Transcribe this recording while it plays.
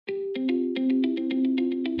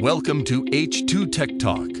Welcome to H2 Tech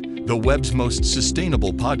Talk, the web's most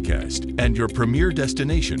sustainable podcast and your premier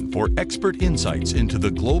destination for expert insights into the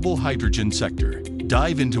global hydrogen sector.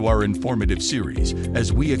 Dive into our informative series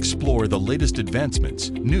as we explore the latest advancements,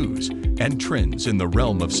 news, and trends in the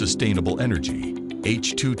realm of sustainable energy.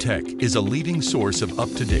 H2 Tech is a leading source of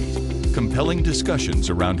up-to-date, compelling discussions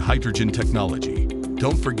around hydrogen technology.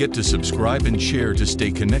 Don't forget to subscribe and share to stay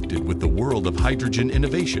connected with the world of hydrogen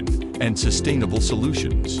innovation and sustainable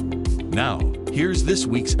solutions. Now, here's this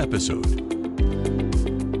week's episode.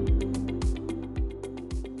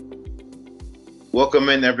 Welcome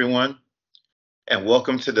in, everyone, and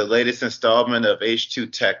welcome to the latest installment of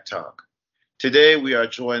H2 Tech Talk. Today, we are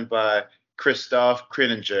joined by Christoph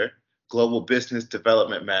Krinninger, Global Business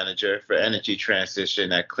Development Manager for Energy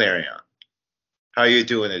Transition at Clariant. How are you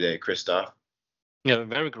doing today, Christoph? Yeah,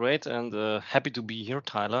 very great, and happy to be here,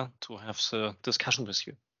 Tyler, to have the discussion with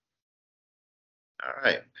you. All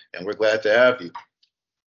right, and we're glad to have you.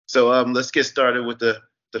 So let's get started with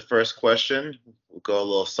the first question. We'll go a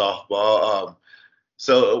little softball.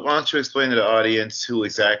 So why don't you explain to the audience who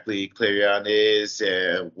exactly Clariant is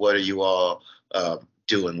and what are you all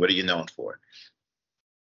doing? What are you known for?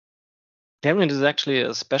 Clariant is actually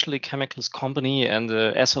a specialty chemicals company, and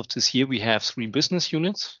as of this year, we have 3 business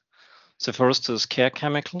units. The first is care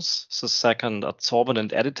chemicals, the second adsorbent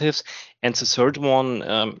and additives, and the third one,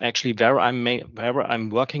 actually where I'm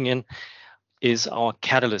working in, is our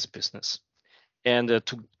catalyst business. And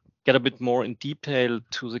to get a bit more in detail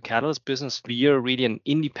to the catalyst business, we are really an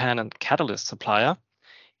independent catalyst supplier,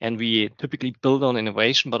 and we typically build on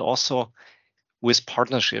innovation, but also with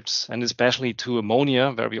partnerships, and especially to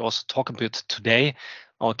ammonia, where we also talk a bit today.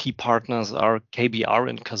 Our key partners are KBR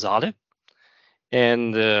and Casale.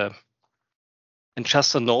 And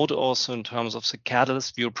just a note also in terms of the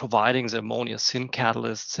catalyst, we are providing the ammonia syn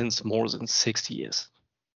catalyst since more than 60 years.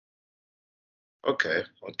 Okay,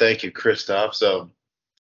 well, thank you, Christoph. So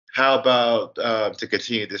how about, to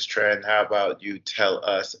continue this trend, how about you tell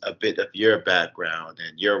us a bit of your background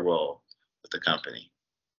and your role with the company?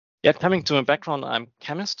 Yeah, coming to my background, I'm a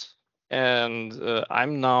chemist, and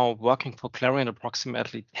I'm now working for Clariant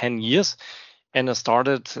approximately 10 years. And I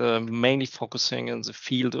started mainly focusing in the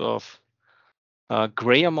field of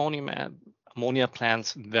gray ammonia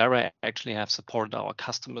plants, where I actually have supported our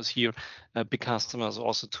customers here, big customers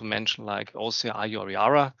also to mention like OCI or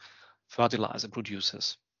Yara, fertilizer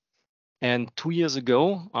producers. And 2 years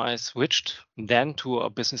ago, I switched then to a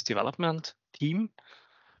business development team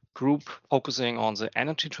group focusing on the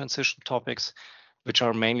energy transition topics, which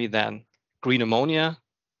are mainly then green ammonia,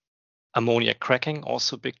 ammonia cracking,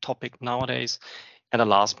 also a big topic nowadays, and the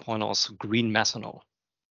last point also green methanol,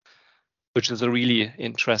 which is a really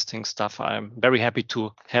interesting stuff. I'm very happy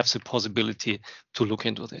to have the possibility to look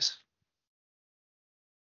into this.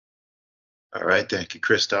 All right, thank you,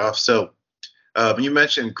 Christoph. So you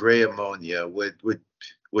mentioned gray ammonia.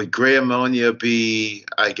 Would gray ammonia be,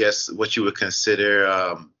 I guess, what you would consider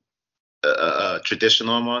a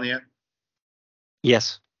traditional ammonia?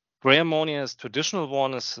 Yes, gray ammonia is traditional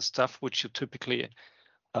one. Is the stuff which you typically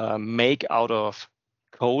make out of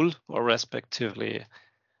coal or respectively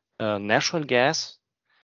natural gas,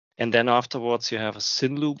 and then afterwards you have a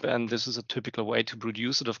syn loop, and this is a typical way to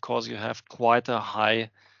produce it. Of course, you have quite a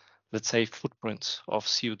high, let's say, footprint of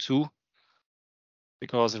CO2,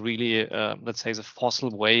 because really, let's say, the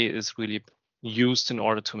fossil way is really used in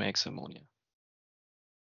order to make ammonia.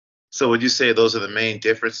 So would you say those are the main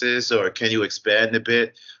differences, or can you expand a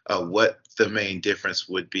bit what the main difference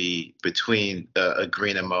would be between a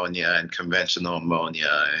green ammonia and conventional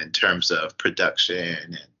ammonia in terms of production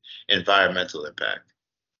and environmental impact?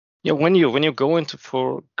 Yeah, when you go into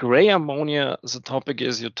for gray ammonia, the topic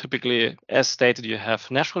is you typically, as stated, you have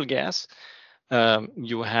natural gas.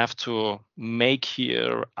 You have to make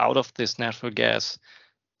here out of this natural gas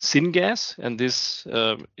syngas, and this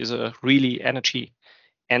is a really energy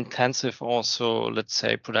intensive also, let's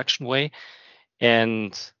say, production way.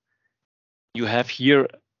 And you have here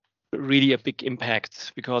really a big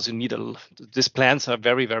impact because you need these plants are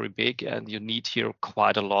very, very big, and you need here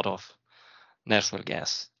quite a lot of natural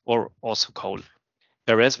gas or also coal.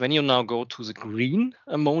 Whereas when you now go to the green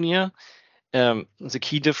ammonia, the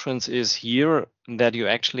key difference is here that you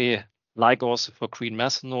actually, like also for green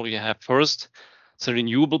methanol, you have first the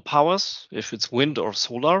renewable powers, if it's wind or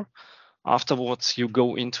solar. Afterwards, you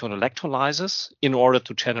go into an electrolysis in order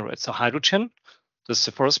to generate the hydrogen. This is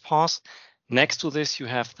the first pass. Next to this, you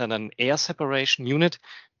have then an air separation unit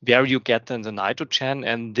where you get then the nitrogen,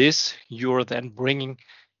 and this you're then bringing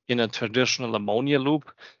in a traditional ammonia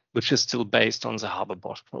loop, which is still based on the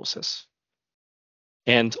Haber-Bosch process.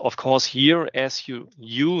 And of course, here, as you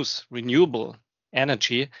use renewable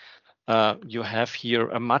energy, you have here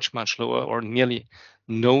a much, much lower or nearly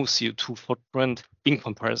no CO2 footprint in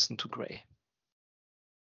comparison to gray.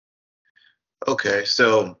 Okay,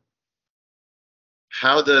 so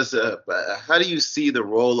how do you see the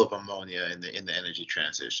role of ammonia in the energy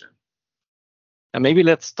transition? And maybe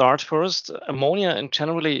let's start first. Ammonia, and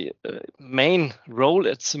generally, main role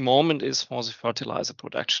at the moment is for the fertilizer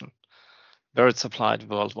production, where it's applied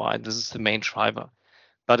worldwide. This is the main driver.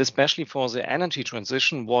 But especially for the energy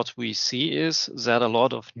transition, what we see is that a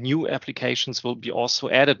lot of new applications will be also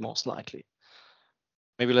added, most likely.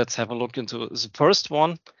 Maybe let's have a look into the first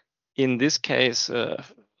one. In this case, a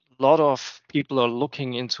lot of people are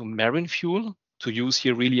looking into marine fuel to use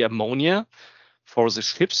here really ammonia for the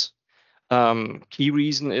ships. Key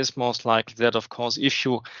reason is most likely that, of course, if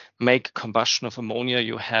you make combustion of ammonia,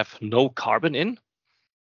 you have no carbon in.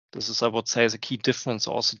 This is, I would say, the key difference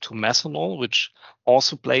also to methanol, which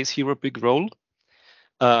also plays here a big role.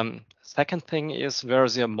 Second thing is where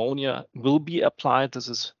the ammonia will be applied. This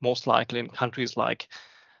is most likely in countries like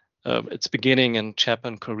its beginning in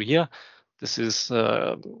Japan, Korea. This is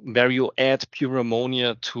where you add pure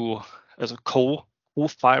ammonia to as a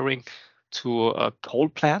co-firing to coal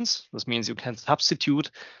plants. This means you can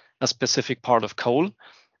substitute a specific part of coal,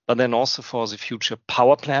 but then also for the future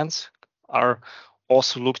power plants are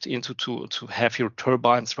also looked into to have your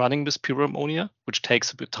turbines running with pure ammonia, which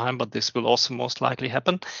takes a bit of time, but this will also most likely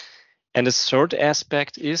happen. And the third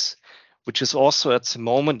aspect is, which is also at the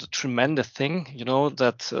moment a tremendous thing,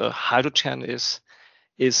 that hydrogen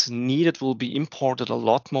is needed, will be imported a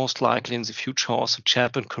lot most likely in the future, also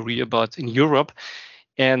Japan, Korea, but in Europe.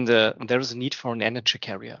 And there is a need for an energy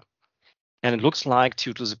carrier. And it looks like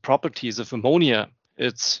due to the properties of ammonia,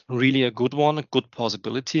 it's really a good one, a good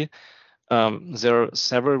possibility. There are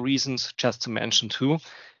several reasons just to mention two.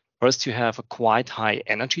 First, you have a quite high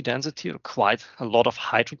energy density, quite a lot of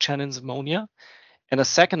hydrogen in ammonia. And a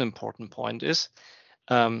second important point is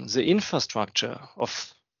the infrastructure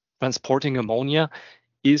of transporting ammonia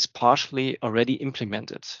is partially already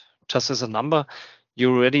implemented. Just as a number,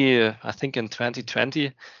 you already, I think in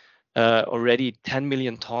 2020, already 10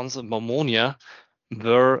 million tons of ammonia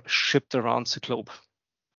were shipped around the globe.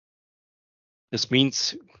 This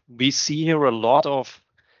means we see here a lot of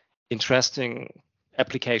interesting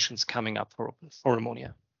applications coming up for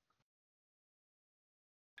ammonia.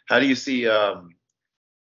 How do you see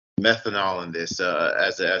methanol in this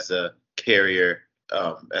as a carrier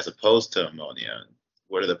as opposed to ammonia?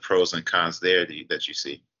 What are the pros and cons there that you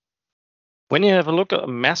see? When you have a look at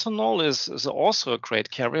methanol is also a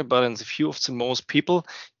great carrier, but in the view of the most people,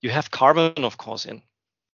 you have carbon, of course, in.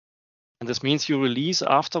 And this means you release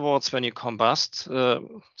afterwards when you combust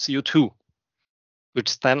CO2,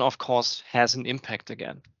 which then, of course, has an impact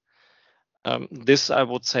again. This, I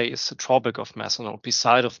would say, is the drawback of methanol.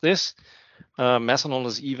 Beside of this, methanol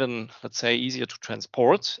is even, let's say, easier to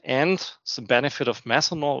transport. And the benefit of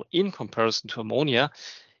methanol in comparison to ammonia,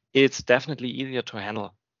 it's definitely easier to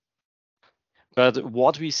handle. But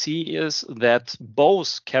what we see is that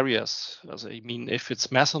both carriers, if it's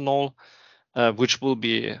methanol, which will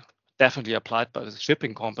be definitely applied by the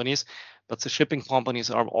shipping companies, but the shipping companies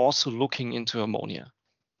are also looking into ammonia.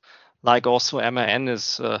 Like also MAN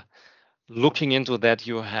is looking into that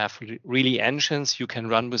you have really engines you can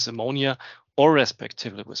run with ammonia or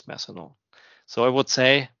respectively with methanol. So I would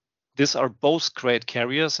say these are both great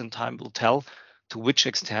carriers, and time will tell to which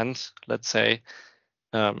extent, let's say,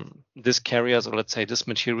 this carriers or let's say this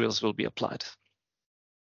materials will be applied.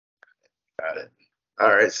 Got it. All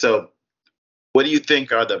right. So what do you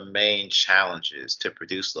think are the main challenges to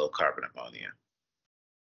produce low carbon ammonia?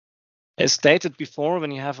 As stated before,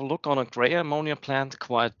 when you have a look on a gray ammonia plant,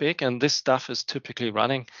 quite big, and this stuff is typically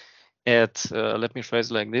running at, let me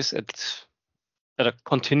phrase it like this, at a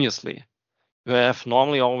continuously. You have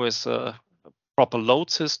normally always a proper load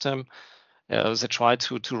system. They try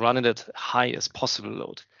to run it at high as possible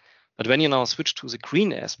load. But when you now switch to the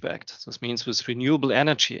green aspect, this means with renewable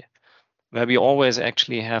energy, where we always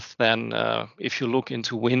actually have then, if you look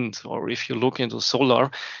into wind or if you look into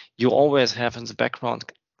solar, you always have in the background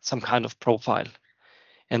some kind of profile.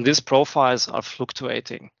 And these profiles are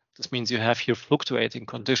fluctuating. This means you have here fluctuating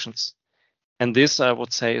conditions. And this, I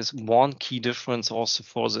would say, is one key difference also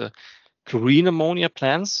for the green ammonia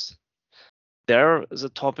plants. There, the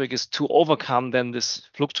topic is to overcome then this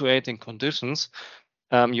fluctuating conditions.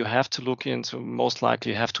 You have to look into, most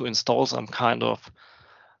likely, you have to install some kind of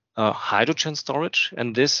hydrogen storage,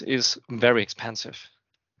 and this is very expensive.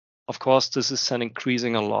 Of course, this is then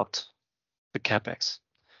increasing a lot the capex.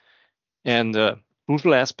 And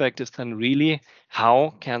Crucial aspect is then really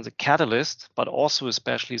how can the catalyst, but also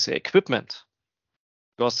especially the equipment,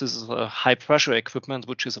 because this is a high pressure equipment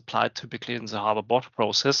which is applied typically in the Haber-Bosch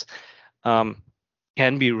process,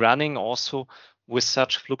 can be running also with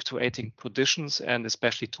such fluctuating conditions, and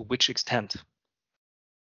especially to which extent.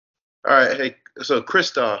 All right. Hey, so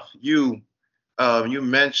Christoph, you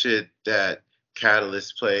mentioned that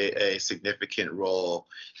catalysts play a significant role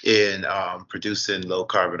in producing low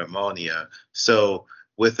carbon ammonia. So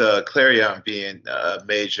with Clariant being a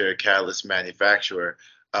major catalyst manufacturer,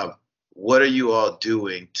 what are you all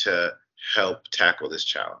doing to help tackle this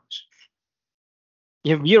challenge?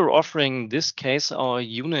 Yeah, we are offering this case our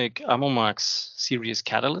unique AmoMax series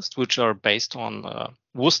catalyst, which are based on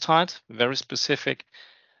wüstite, very specific,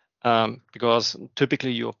 because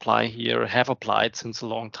typically you have applied since a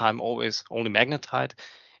long time always only magnetite,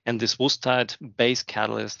 and this wüstite-based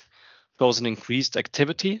catalyst shows an increased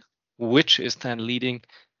activity, which is then leading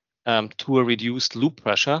to a reduced loop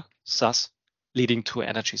pressure, thus leading to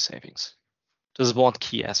energy savings. This is one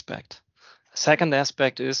key aspect. The second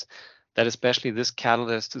aspect is that especially this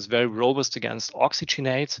catalyst is very robust against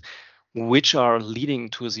oxygenates, which are leading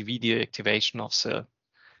to a CV deactivation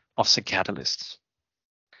of the catalyst.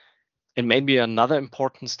 And maybe another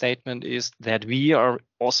important statement is that we are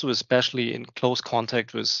also especially in close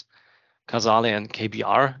contact with Casale and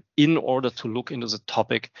KBR in order to look into the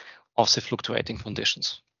topic of the fluctuating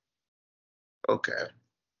conditions. Okay.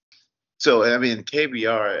 So, I mean,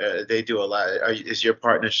 KBR, they do a lot. Is your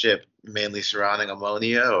partnership mainly surrounding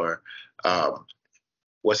ammonia, or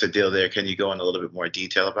what's the deal there? Can you go in a little bit more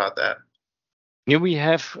detail about that? Here we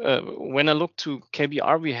have, when I look to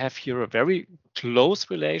KBR, we have here a very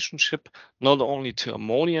close relationship, not only to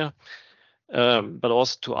ammonia, but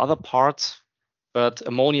also to other parts. But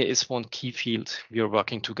ammonia is one key field we are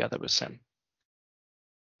working together with them.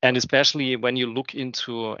 And especially when you look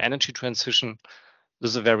into energy transition, this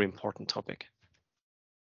is a very important topic.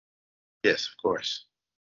 Yes, of course.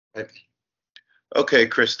 Okay,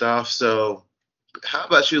 Christoph. So how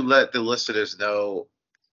about you let the listeners know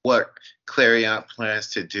what Clariant plans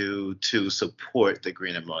to do to support the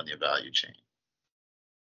green ammonia value chain?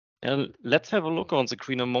 And let's have a look on the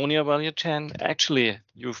green ammonia value chain. Actually,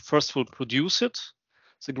 you first will produce it,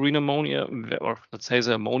 the green ammonia, or let's say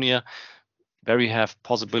the ammonia, where we have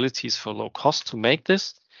possibilities for low cost to make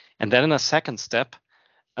this. And then in a second step,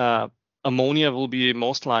 ammonia will be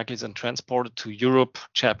most likely then transported to Europe,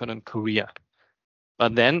 Japan, and Korea.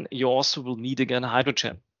 But then you also will need again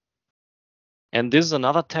hydrogen. And this is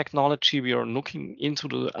another technology we are looking into,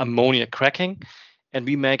 the ammonia cracking, and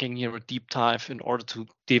we're making here a deep dive in order to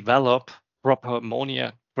develop proper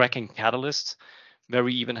ammonia cracking catalysts, where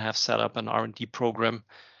we even have set up an R&D program.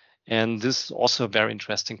 And this is also a very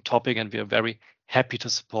interesting topic, and we are very happy to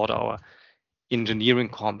support our engineering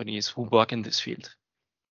companies who work in this field.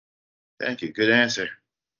 Thank you. Good answer.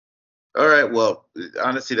 All right. Well,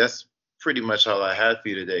 honestly, that's pretty much all I had for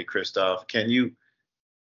you today, Christoph. Can you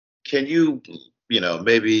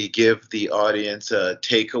maybe give the audience a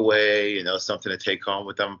takeaway, something to take home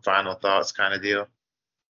with them, final thoughts kind of deal?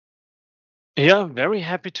 Yeah, very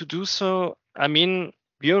happy to do so. I mean,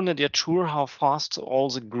 we are not yet sure how fast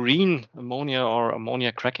all the green ammonia or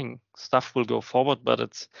ammonia cracking stuff will go forward,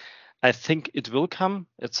 but I think it will come.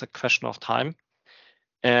 It's a question of time.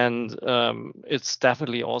 And it's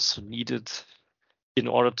definitely also needed in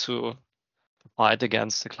order to fight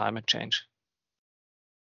against the climate change.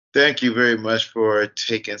 Thank you very much for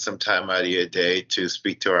taking some time out of your day to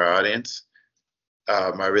speak to our audience.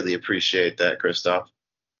 I really appreciate that, Christoph.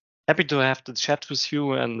 Happy to have the chat with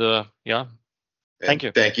you, and thank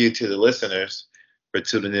you. Thank you to the listeners for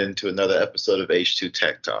tuning in to another episode of H2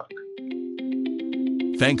 Tech Talk.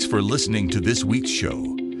 Thanks for listening to this week's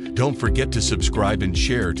show. Don't forget to subscribe and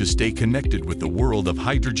share to stay connected with the world of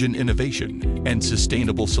hydrogen innovation and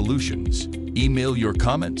sustainable solutions. Email your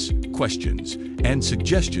comments, questions, and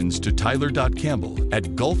suggestions to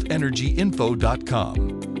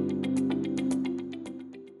tyler.campbell@gulfenergyinfo.com.